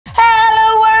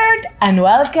and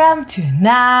welcome to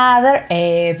another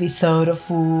episode of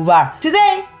FooBar.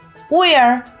 Today we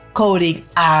are coding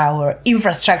our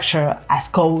infrastructure as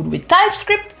code with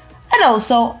TypeScript and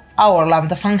also our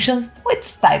Lambda functions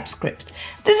with TypeScript.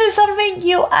 This is something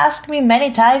you ask me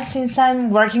many times since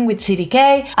I'm working with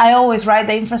CDK. I always write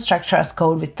the infrastructure as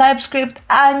code with TypeScript,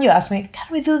 and you ask me, can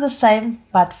we do the same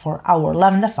but for our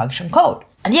Lambda function code?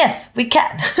 And yes, we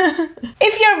can.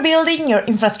 If you're building your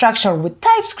infrastructure with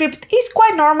TypeScript, it's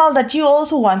quite normal that you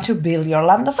also want to build your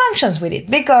Lambda functions with it,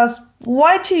 because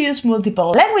why to use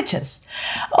multiple languages?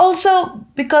 Also,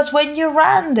 because when you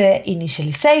run the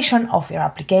initialization of your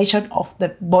application of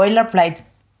the boilerplate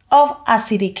of a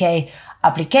CDK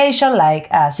application like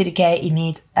CDK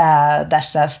init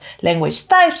 -- language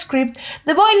TypeScript,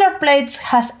 the boilerplate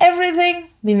has everything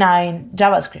denying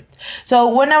JavaScript.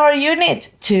 So whenever you need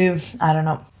to,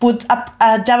 put up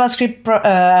a JavaScript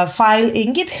file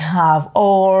in GitHub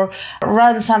or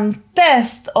run some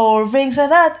tests or things like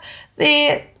that,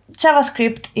 the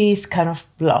JavaScript is kind of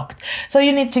blocked. So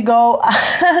you need to go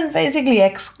and basically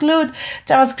exclude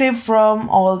JavaScript from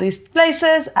all these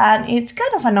places, and it's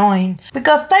kind of annoying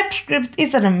because TypeScript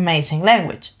is an amazing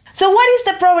language. So what is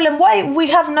the problem? Why we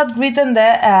have not written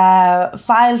the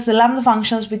files, the Lambda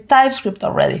functions with TypeScript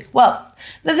already? Well,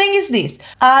 the thing is this,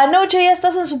 Node.js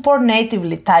doesn't support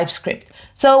natively TypeScript.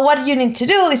 So what you need to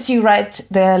do is you write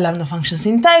the Lambda functions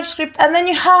in TypeScript, and then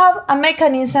you have a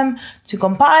mechanism to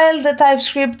compile the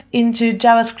TypeScript into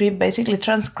JavaScript, basically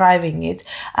transcribing it,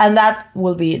 and that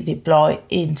will be deployed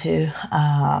into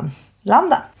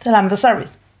Lambda, the Lambda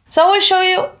service. So I will show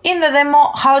you in the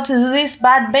demo how to do this,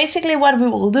 but basically what we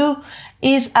will do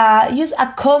is use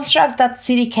a construct that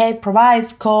CDK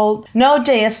provides called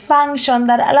Node.js function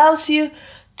that allows you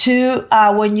to,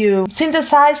 when you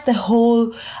synthesize the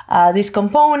whole this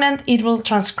component, it will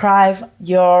transcribe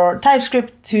your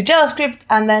TypeScript to JavaScript,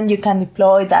 and then you can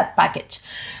deploy that package.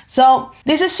 So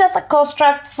this is just a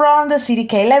construct from the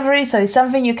CDK library, so it's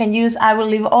something you can use. I will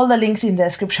leave all the links in the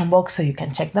description box so you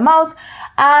can check them out.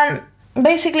 And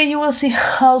basically, you will see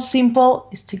how simple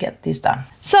it is to get this done.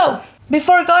 So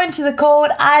before going to the code,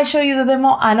 I show you the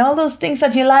demo and all those things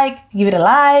that you like. Give it a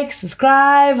like,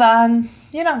 subscribe, and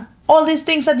all these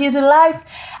things that you do like,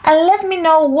 and let me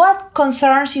know what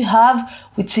concerns you have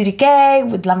with CDK,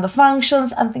 with Lambda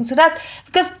functions and things like that,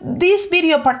 because this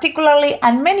video particularly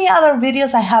and many other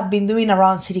videos I have been doing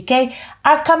around CDK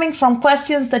are coming from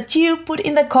questions that you put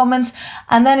in the comments,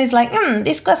 and then it's like,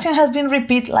 this question has been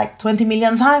repeated like 20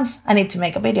 million times, I need to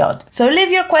make a video. So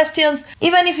leave your questions,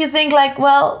 even if you think like,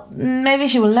 well, maybe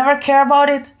she will never care about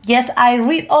it. Yes, I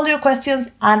read all your questions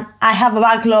and I have a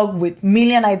backlog with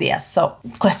million ideas, so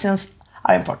questions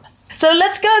are important. So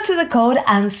let's go to the code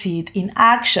and see it in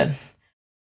action.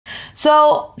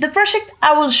 So the project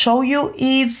I will show you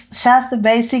is just the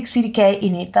basic CDK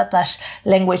init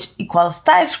 --language equals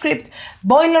TypeScript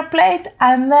boilerplate,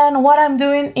 and then what I'm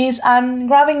doing is I'm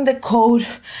grabbing the code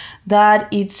that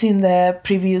it's in the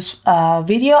previous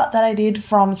video that I did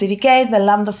from CDK, the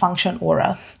Lambda function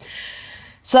URL.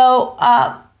 So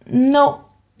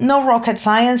no rocket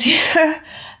science here.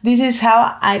 This is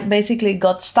how I basically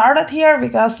got started here,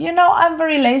 because I'm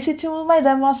very lazy to move my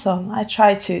demo, so I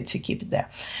try to keep it there.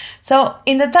 So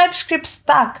in the TypeScript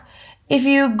stack, if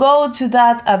you go to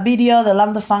that video, the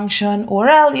Lambda function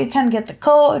URL, you can get the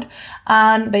code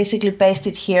and basically paste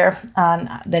it here, and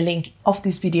the link of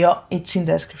this video, it's in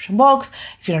the description box.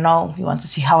 If you don't know, you want to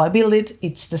see how I build it,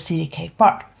 it's the CDK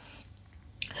part.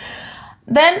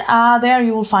 Then there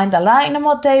you will find a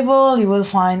Dynamo table, you will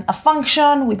find a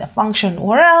function with a function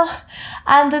URL,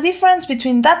 and the difference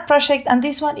between that project and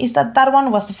this one is that that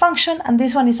one was the function and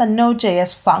this one is a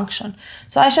Node.js function.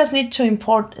 So I just need to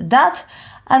import that,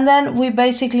 and then we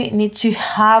basically need to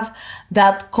have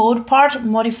that code part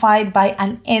modified by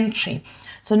an entry.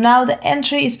 So now the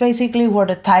entry is basically where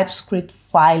the TypeScript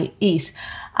file is.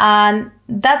 And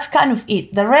that's kind of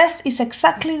it. The rest is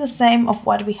exactly the same of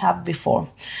what we have before.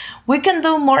 We can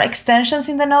do more extensions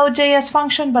in the Node.js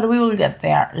function, but we will get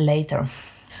there later.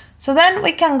 So then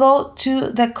we can go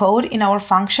to the code in our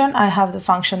function. I have the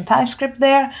function TypeScript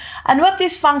there. And what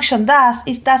this function does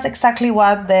is that's exactly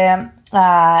what the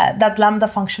that Lambda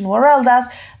function URL does.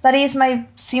 That is my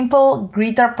simple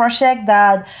greeter project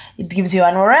that it gives you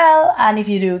an URL, and if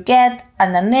you do get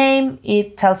and a name,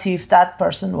 it tells you if that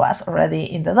person was already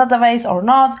in the database or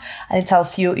not, and it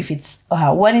tells you if it's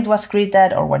when it was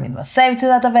created or when it was saved to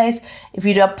the database. If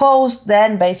you do a post,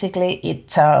 then basically it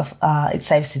tells it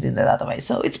saves it in the database.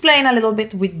 So it's playing a little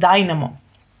bit with Dynamo.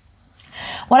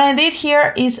 What I did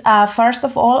here is first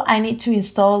of all I need to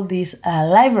install this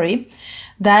library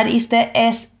that is the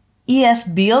ES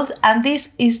build, and this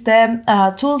is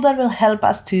the tool that will help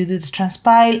us to do the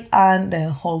transpile and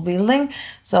the whole building.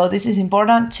 So this is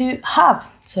important to have.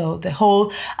 So the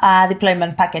whole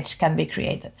deployment package can be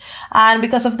created. And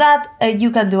because of that,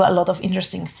 you can do a lot of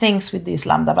interesting things with this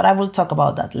Lambda, but I will talk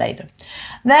about that later.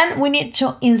 Then we need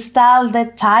to install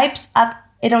the types at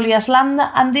AWS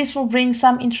Lambda, and this will bring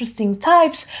some interesting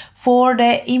types for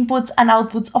the inputs and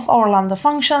outputs of our Lambda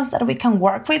functions that we can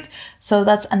work with. So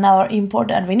that's another import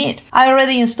that we need. I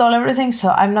already installed everything, so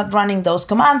I'm not running those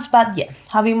commands, but yeah,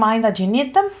 have in mind that you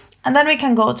need them. And then we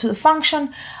can go to the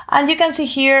function, and you can see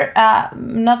here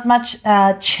not much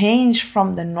change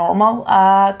from the normal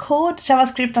code.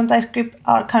 JavaScript and Typescript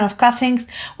are kind of cousins,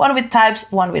 one with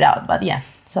types, one without, but yeah.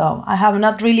 So I have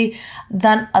not really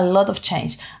done a lot of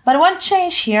change. But one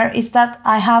change here is that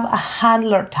I have a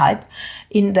handler type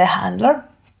in the handler.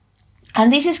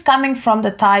 And this is coming from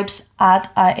the types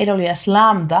at AWS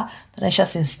Lambda that I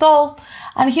just installed.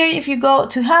 And here, if you go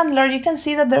to handler, you can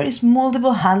see that there is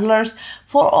multiple handlers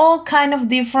for all kind of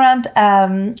different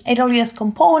AWS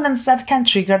components that can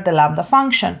trigger the Lambda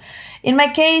function. In my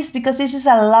case, because this is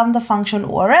a Lambda function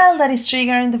URL that is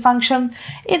triggering the function,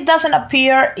 it doesn't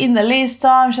appear in the list, so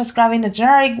I'm just grabbing a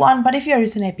generic one. But if you're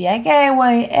using API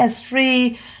Gateway,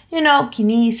 S3, you know,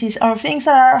 Kinesis, or things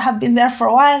that have been there for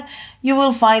a while, you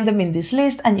will find them in this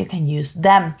list and you can use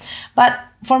them. But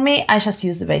for me, I just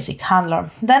use the basic handler.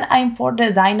 Then I import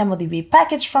the DynamoDB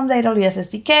package from the AWS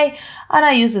SDK, and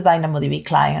I use the DynamoDB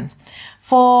client.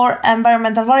 For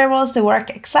environmental variables, they work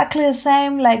exactly the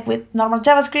same like with normal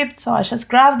JavaScript. So I just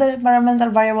grab the environmental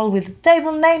variable with the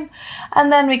table name,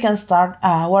 and then we can start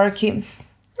working.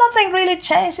 Nothing really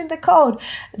changed in the code.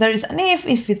 There is an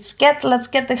if it's get, let's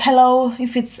get the hello.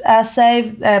 If it's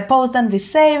save, post, then we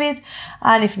save it.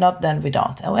 And if not, then we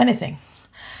don't do anything.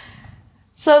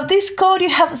 So this code, you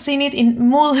have seen it in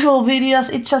multiple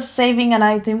videos. It's just saving an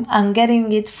item and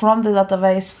getting it from the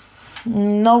database.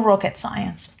 No rocket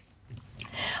science.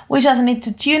 We just need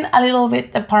to tune a little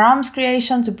bit the params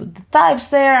creation to put the types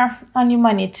there, and you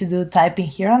might need to do typing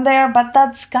here and there, but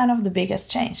that's kind of the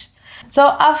biggest change.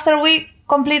 So after we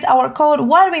complete our code,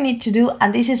 what we need to do,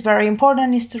 and this is very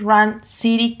important, is to run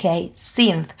Cdk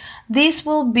Synth. This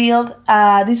will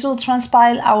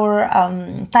transpile our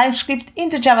TypeScript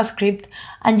into JavaScript,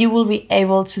 and you will be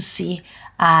able to see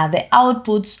the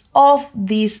outputs of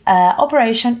this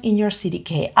operation in your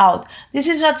CDK out. This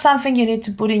is not something you need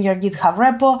to put in your GitHub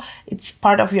repo. It's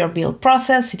part of your build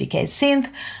process, Cdk Synth.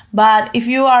 But if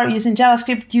you are using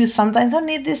JavaScript, you sometimes don't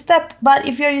need this step. But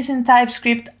if you're using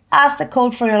TypeScript as the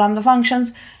code for your Lambda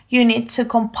functions, you need to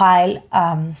compile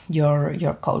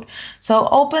your code. So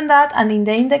open that, and in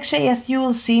the index.js, you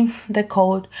will see the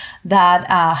code that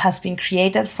has been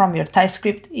created from your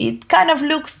TypeScript. It kind of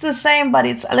looks the same, but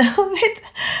it's a little bit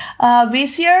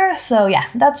busier. So yeah,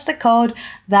 that's the code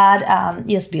that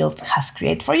ESBuild has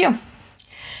created for you.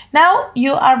 Now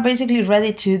you are basically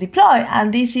ready to deploy,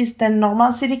 and this is the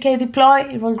normal CDK deploy.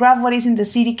 It will grab what is in the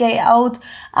CDK out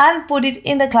and put it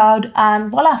in the cloud, and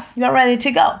voila, you are ready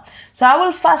to go. So I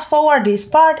will fast forward this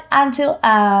part until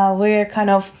we're kind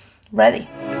of ready.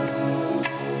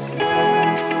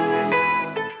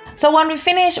 So when we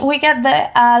finish, we get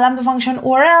the Lambda function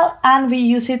URL and we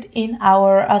use it in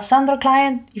our Thunder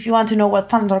client. If you want to know what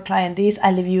Thunder client is,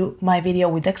 I leave you my video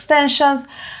with extensions.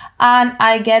 And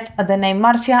I get the name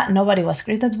Marcia. Nobody was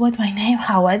greeted with my name,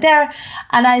 how I dare.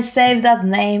 And I save that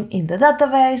name in the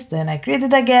database, then I create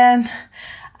it again.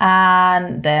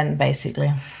 And then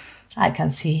basically I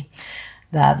can see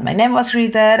that my name was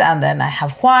greeted, and then I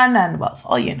have Juan, and well,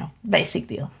 all you know, basic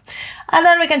deal. And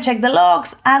then we can check the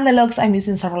logs, and the logs I'm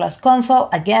using Serverless console.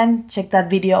 Again, check that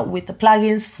video with the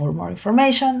plugins for more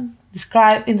information,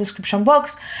 describe in the description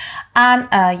box. And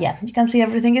yeah, you can see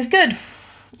everything is good.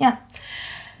 Yeah.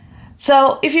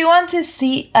 So if you want to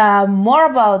see more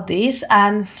about this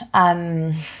and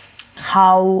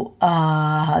how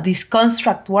this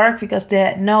construct works, because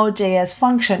the Node.js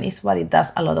function is what it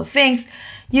does a lot of things,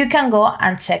 you can go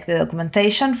and check the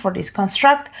documentation for this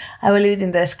construct. I will leave it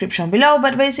in the description below,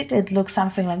 but basically it looks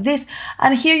something like this.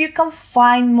 And here you can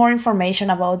find more information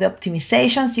about the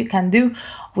optimizations you can do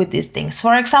with these things.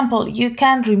 For example, you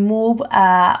can remove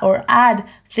or add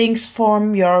things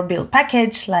from your build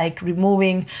package, like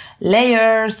removing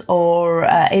layers or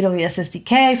AWS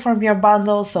SDK from your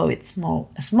bundle, so it's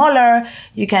smaller.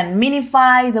 You can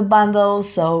minify the bundle,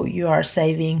 so you are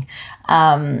saving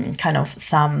kind of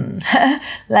some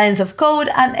lines of code,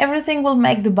 and everything will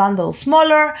make the bundle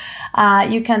smaller.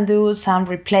 You can do some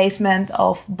replacement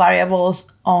of variables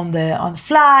on the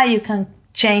fly. You can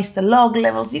change the log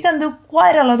levels. You can do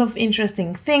quite a lot of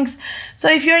interesting things. So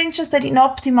if you're interested in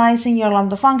optimizing your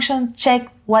Lambda function, check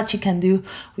what you can do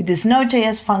with this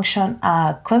Node.js function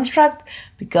construct,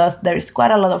 because there is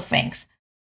quite a lot of things.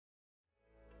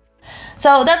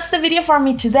 So that's the video for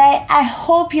me today. I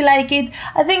hope you like it.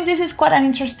 I think this is quite an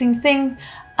interesting thing.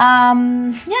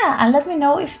 Yeah, and let me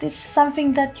know if this is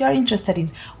something that you're interested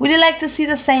in. Would you like to see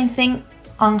the same thing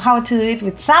on how to do it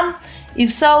with Sam?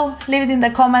 If so, leave it in the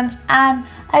comments, and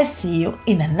I see you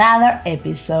in another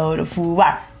episode of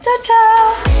FooBar. Ciao,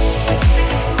 ciao!